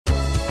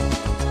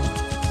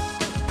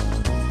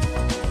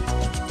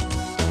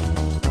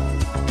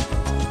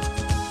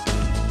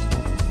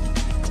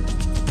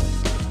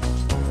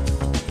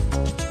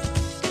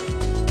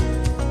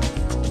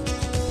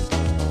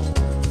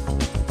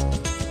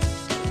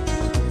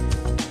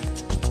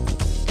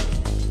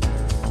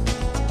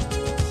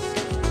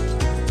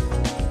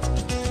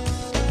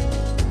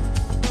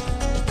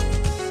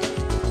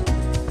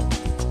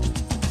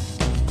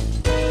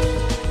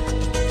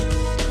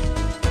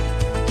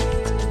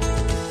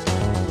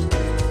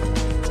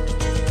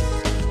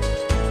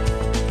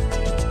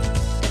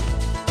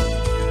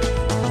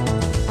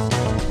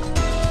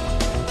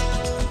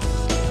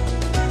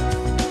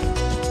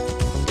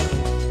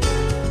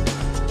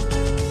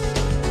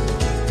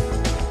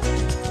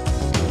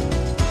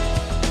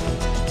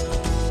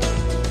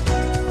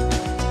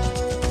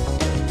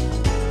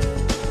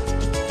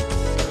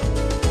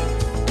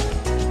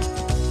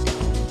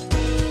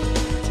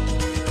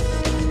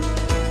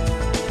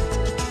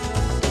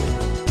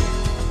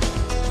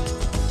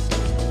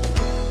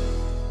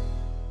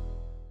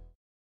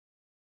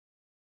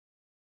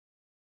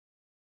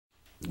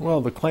Well,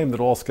 the claim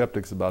that all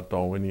skeptics about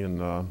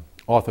Darwinian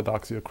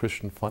orthodoxy or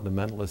Christian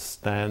fundamentalists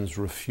stands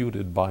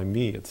refuted by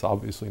me. It's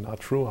obviously not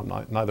true. I'm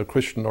neither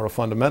Christian nor a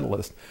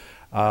fundamentalist.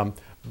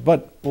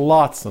 But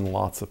lots and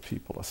lots of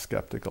people are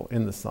skeptical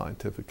in the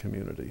scientific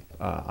community.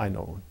 I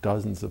know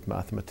dozens of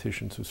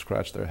mathematicians who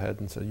scratch their head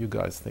and say, you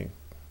guys think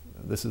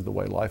this is the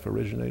way life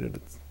originated?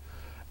 It's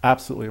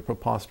absolutely a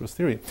preposterous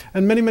theory.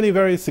 And many, many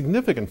very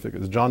significant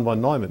figures. John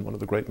von Neumann, one of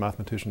the great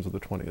mathematicians of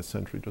the 20th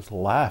century, just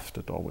laughed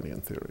at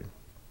Darwinian theory.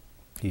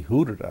 He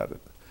hooted at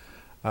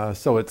it.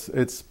 So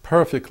it's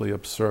perfectly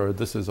absurd.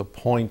 This is a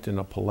point in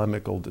a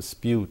polemical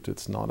dispute.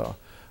 It's not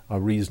a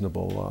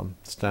reasonable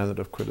standard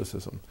of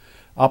criticism.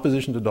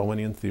 Opposition to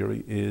Darwinian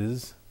theory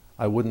is,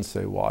 I wouldn't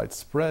say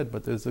widespread,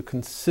 but there's a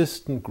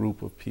consistent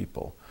group of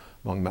people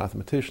among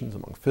mathematicians,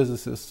 among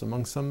physicists,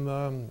 among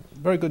some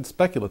very good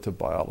speculative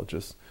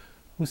biologists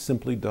who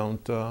simply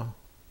don't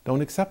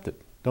accept it,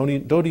 don't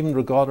even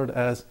regard it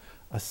as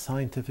a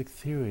scientific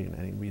theory in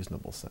any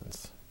reasonable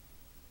sense.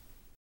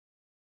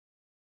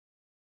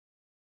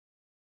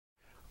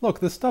 Look,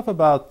 the stuff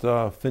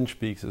about finch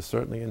beaks is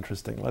certainly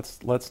interesting.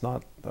 Let's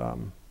not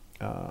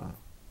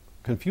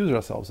confuse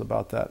ourselves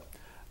about that.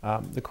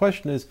 The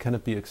question is, can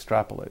it be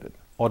extrapolated,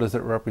 or does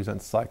it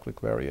represent cyclic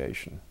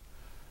variation?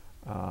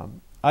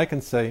 I can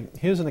say,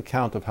 here's an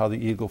account of how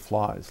the eagle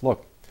flies.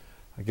 Look,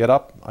 I get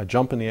up, I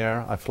jump in the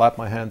air, I flap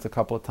my hands a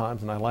couple of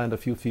times, and I land a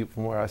few feet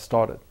from where I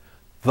started.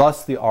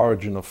 Thus the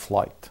origin of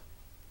flight.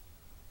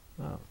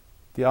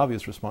 The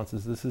obvious response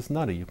is, this is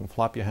nutty. You can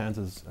flap your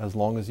hands as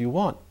long as you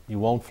want. You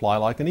won't fly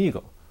like an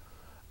eagle.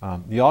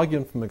 The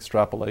argument from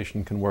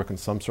extrapolation can work in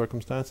some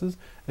circumstances.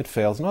 It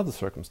fails in other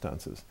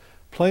circumstances.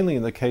 Plainly,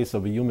 in the case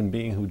of a human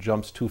being who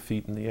jumps 2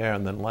 feet in the air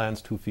and then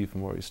lands 2 feet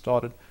from where he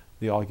started,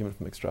 the argument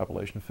from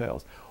extrapolation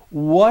fails.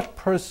 What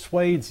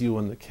persuades you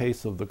in the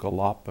case of the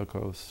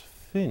Galapagos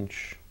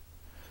finch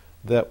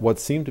that what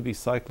seem to be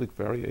cyclic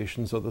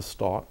variations are the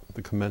start,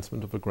 the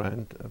commencement of a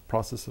grand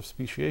process of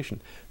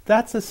speciation?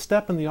 That's a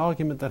step in the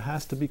argument that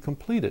has to be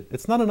completed.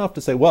 It's not enough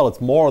to say, well,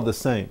 it's more of the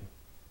same.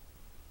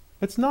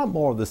 It's not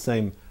more of the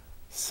same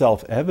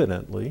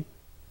self-evidently.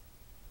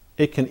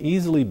 It can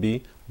easily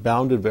be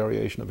bounded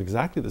variation of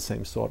exactly the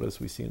same sort as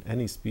we see in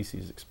any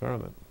species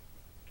experiment.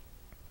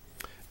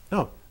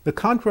 Now, the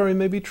contrary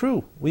may be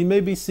true. We may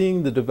be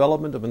seeing the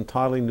development of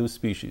entirely new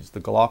species. The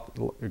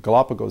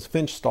Galapagos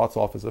finch starts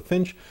off as a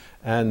finch,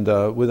 and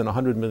within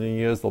 100 million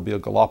years there'll be a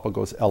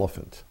Galapagos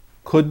elephant.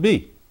 Could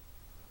be.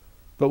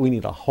 But we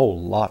need a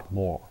whole lot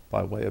more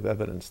by way of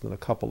evidence than a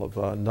couple of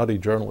nutty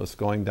journalists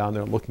going down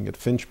there looking at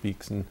finch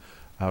beaks and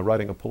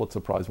writing a Pulitzer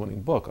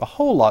Prize-winning book. A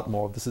whole lot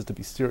more of this is to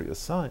be serious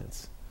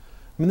science.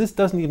 I mean, this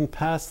doesn't even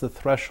pass the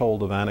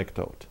threshold of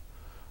anecdote.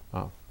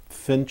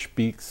 Finch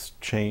beaks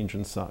change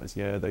in size.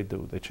 Yeah, they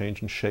do. They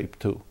change in shape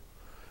too.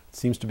 It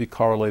seems to be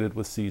correlated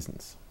with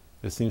seasons.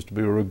 There seems to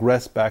be a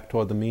regress back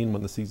toward the mean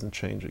when the seasons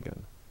change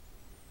again.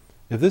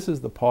 If this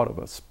is the part of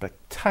a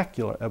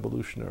spectacular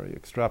evolutionary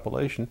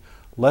extrapolation,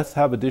 let's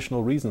have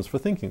additional reasons for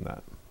thinking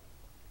that.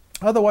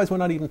 Otherwise, we're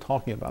not even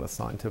talking about a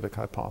scientific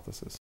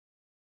hypothesis.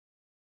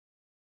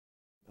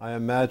 I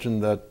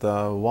imagine that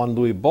Juan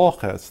Luis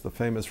Borges, the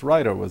famous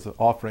writer, was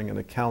offering an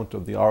account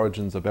of the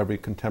origins of every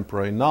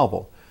contemporary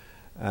novel.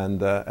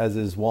 And as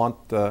is wont,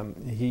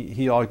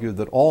 he argued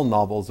that all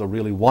novels are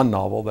really one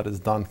novel, that is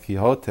Don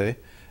Quixote,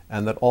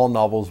 and that all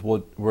novels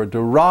were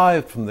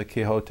derived from the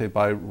Quixote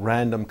by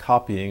random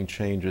copying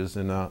changes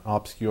in an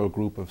obscure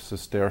group of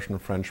Cistercian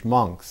French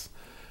monks.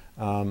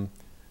 When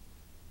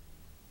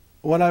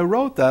I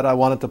wrote that, I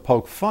wanted to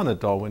poke fun at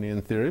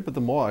Darwinian theory, but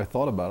the more I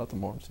thought about it, the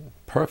more it seemed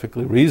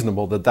perfectly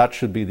reasonable that that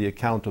should be the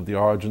account of the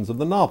origins of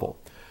the novel.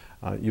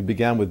 You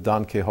began with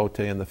Don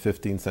Quixote in the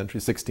 15th century,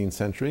 16th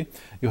century.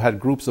 You had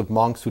groups of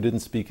monks who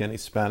didn't speak any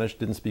Spanish,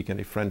 didn't speak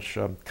any French,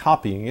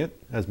 copying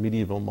it, as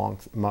medieval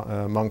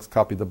monks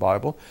copied the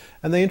Bible,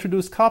 and they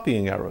introduced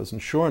copying errors.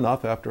 And sure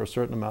enough, after a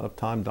certain amount of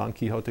time, Don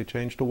Quixote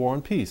changed to War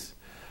and Peace.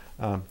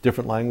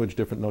 Different language,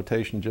 different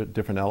notation,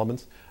 different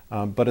elements,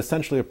 but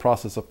essentially a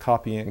process of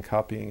copying and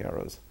copying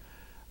errors.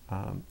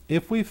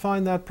 If we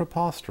find that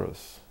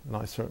preposterous, and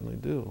I certainly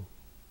do,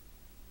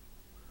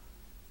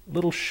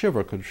 little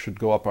shiver should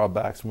go up our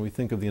backs when we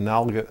think of the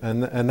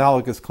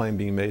analogous claim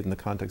being made in the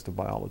context of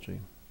biology.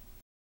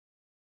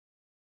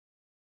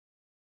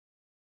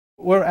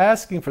 We're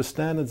asking for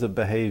standards of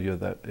behavior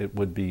that it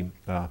would be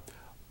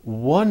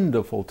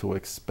wonderful to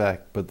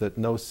expect, but that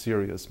no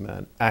serious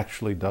man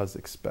actually does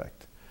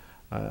expect.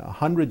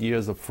 100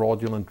 years of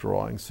fraudulent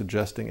drawings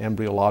suggesting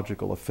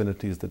embryological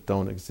affinities that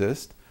don't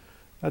exist.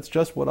 That's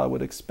just what I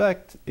would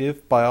expect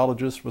if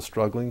biologists were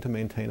struggling to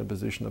maintain a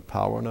position of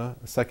power in a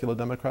secular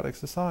democratic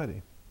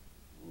society.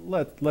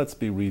 Let's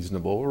be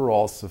reasonable. We're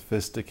all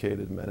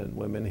sophisticated men and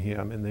women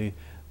here. I mean,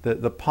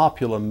 the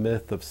popular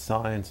myth of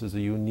science is a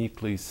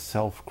uniquely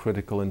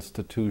self-critical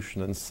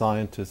institution, and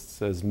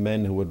scientists as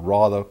men who would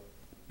rather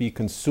be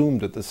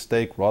consumed at the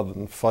stake rather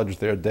than fudge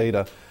their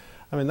data.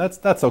 I mean,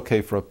 that's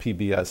okay for a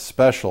PBS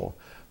special,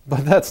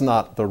 but that's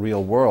not the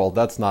real world.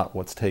 That's not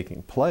what's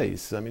taking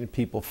place. I mean,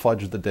 people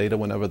fudge the data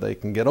whenever they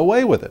can get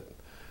away with it.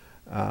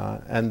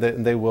 and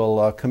they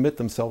will commit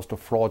themselves to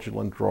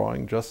fraudulent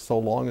drawing just so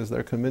long as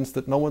they're convinced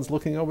that no one's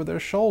looking over their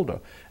shoulder.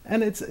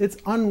 And it's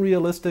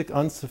unrealistic,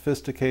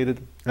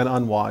 unsophisticated, and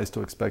unwise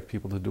to expect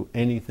people to do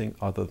anything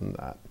other than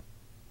that.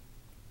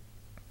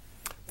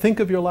 Think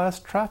of your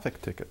last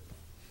traffic ticket.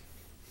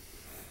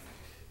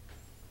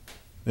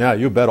 Yeah,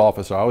 you bet,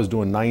 officer, I was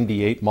doing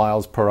 98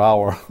 miles per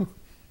hour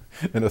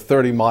in a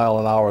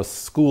 30-mile-an-hour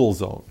school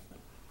zone.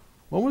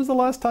 When was the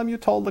last time you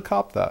told the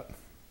cop that?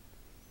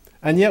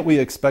 And yet we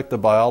expect a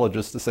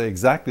biologist to say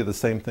exactly the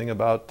same thing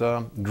about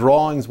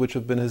drawings which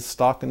have been his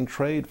stock in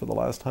trade for the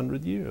last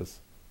 100 years.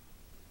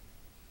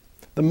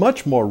 The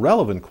much more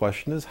relevant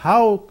question is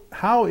how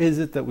is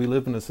it that we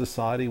live in a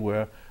society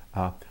where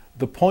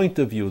the point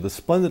of view, the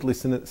splendidly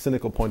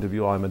cynical point of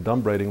view I'm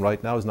adumbrating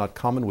right now, is not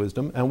common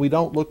wisdom, and we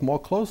don't look more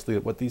closely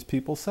at what these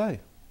people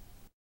say?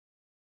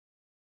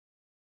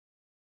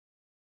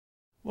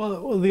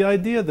 Well, the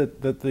idea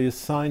that the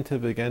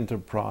scientific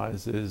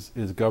enterprise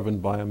is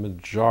governed by a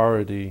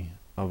majority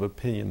of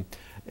opinion,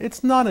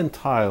 it's not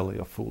entirely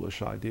a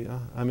foolish idea.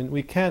 I mean,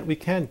 we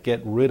can't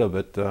get rid of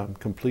it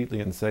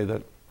completely and say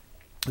that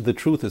the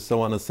truth is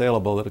so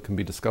unassailable that it can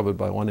be discovered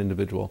by one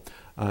individual,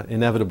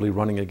 inevitably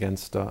running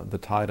against the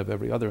tide of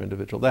every other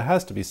individual. There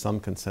has to be some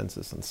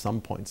consensus on some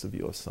points of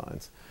view of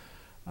science.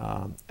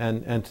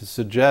 And to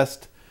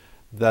suggest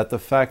that the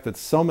fact that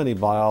so many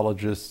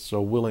biologists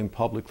are willing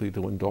publicly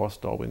to endorse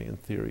Darwinian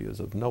theory is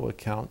of no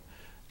account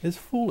is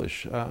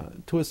foolish.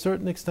 To a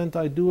certain extent,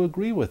 I do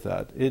agree with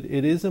that. It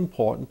is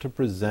important to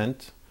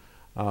present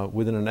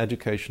within an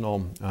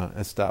educational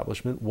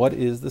establishment what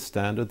is the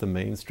standard, the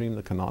mainstream,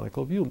 the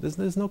canonical view.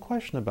 There's no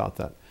question about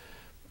that.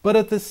 But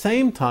at the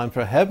same time,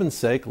 for heaven's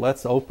sake,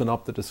 let's open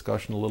up the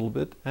discussion a little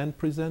bit and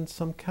present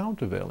some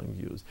countervailing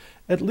views,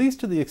 at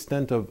least to the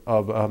extent of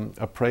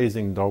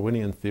appraising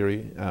Darwinian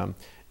theory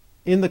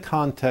in the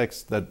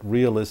context that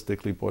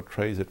realistically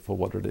portrays it for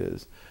what it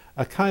is.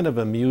 A kind of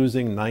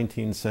amusing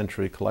 19th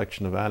century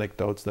collection of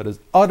anecdotes that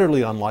is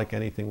utterly unlike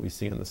anything we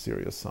see in the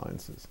serious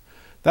sciences.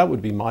 That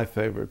would be my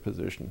favorite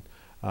position.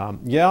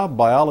 Yeah,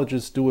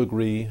 biologists do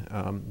agree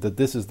that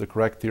this is the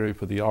correct theory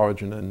for the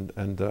origin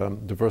and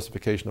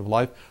diversification of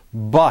life,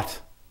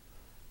 but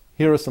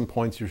here are some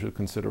points you should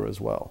consider as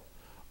well.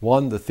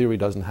 1, the theory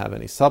doesn't have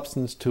any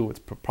substance. 2, it's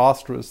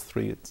preposterous.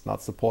 3, it's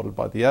not supported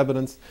by the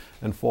evidence.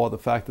 And 4, the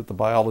fact that the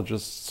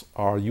biologists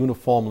are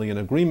uniformly in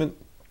agreement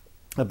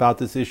about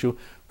this issue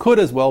could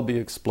as well be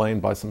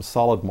explained by some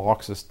solid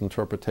Marxist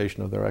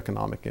interpretation of their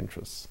economic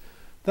interests.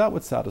 That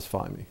would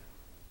satisfy me.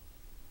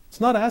 It's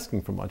not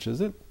asking for much,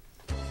 is it?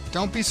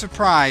 Don't be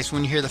surprised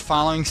when you hear the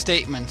following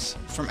statements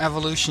from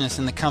evolutionists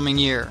in the coming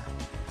year.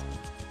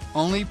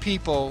 Only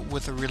people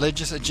with a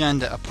religious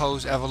agenda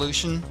oppose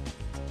evolution.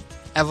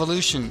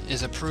 Evolution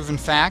is a proven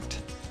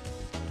fact.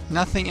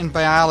 Nothing in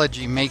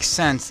biology makes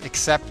sense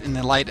except in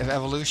the light of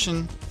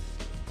evolution.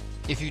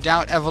 If you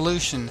doubt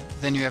evolution,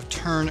 then you have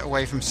turned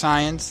away from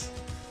science.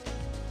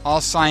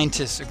 All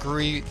scientists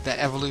agree that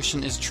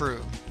evolution is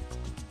true.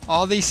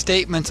 All these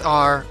statements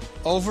are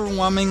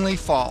overwhelmingly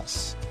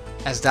false,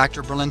 as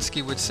Dr.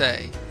 Berlinski would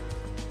say.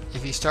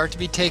 If you start to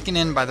be taken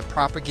in by the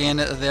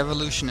propaganda of the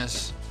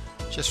evolutionists,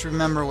 just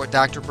remember what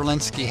Dr.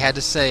 Berlinski had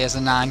to say as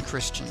a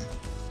non-Christian.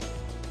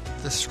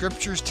 The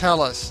scriptures tell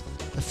us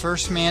the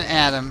first man,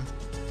 Adam,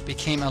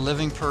 became a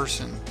living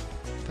person,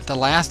 but the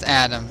last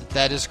Adam,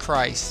 that is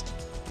Christ,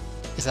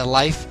 is a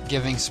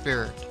life-giving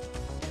spirit.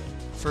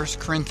 1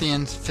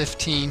 Corinthians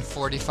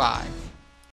 15:45.